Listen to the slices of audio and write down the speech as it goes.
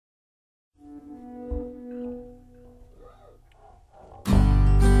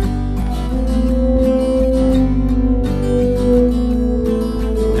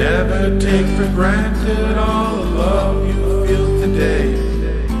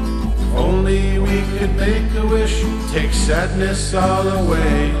take sadness all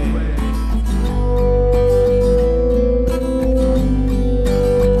away.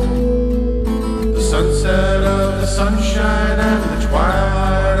 The sunset of the sunshine and the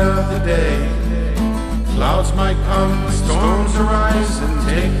twilight of the day. Clouds might come, storms arise, and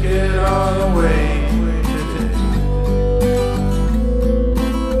take it all away.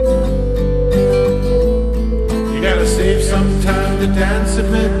 You gotta save some time to dance a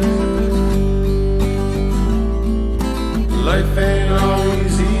bit. Life ain't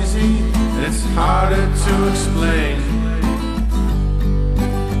always easy, and it's harder to explain.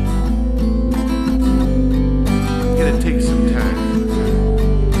 You gotta take some time.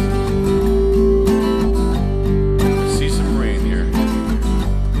 I see some rain here.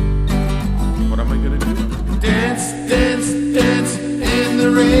 What am I gonna do? Dance, dance, dance in the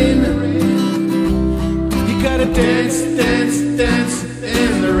rain. You gotta dance, dance, dance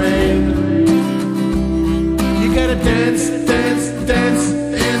in the rain. You gotta dance, dance, dance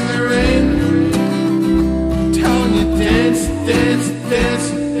in the rain. I'm telling you, dance, dance, dance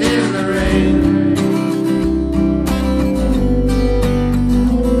in the rain.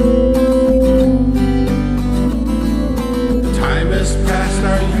 The time has passed,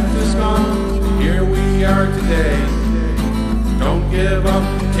 our youth is gone. Here we are today. Don't give up,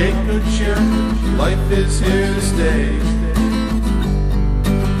 take good cheer. Life is here to stay.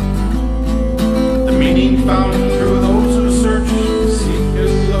 The meaning found through those who search, seek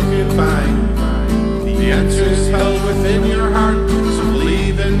and look and find. The answer's held within your heart, so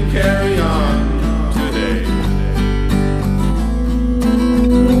believe and carry on today.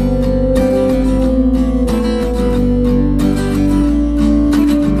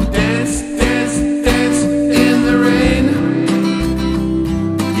 Dance, dance, dance in the rain.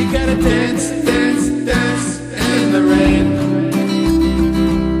 You gotta dance, dance, dance in the rain.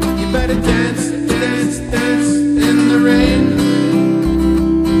 You better dance, dance, dance in the rain.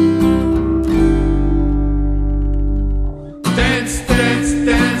 Dance, dance,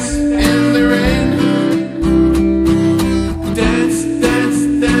 dance in the rain. Dance, dance,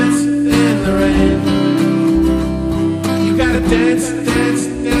 dance in the rain. You gotta dance.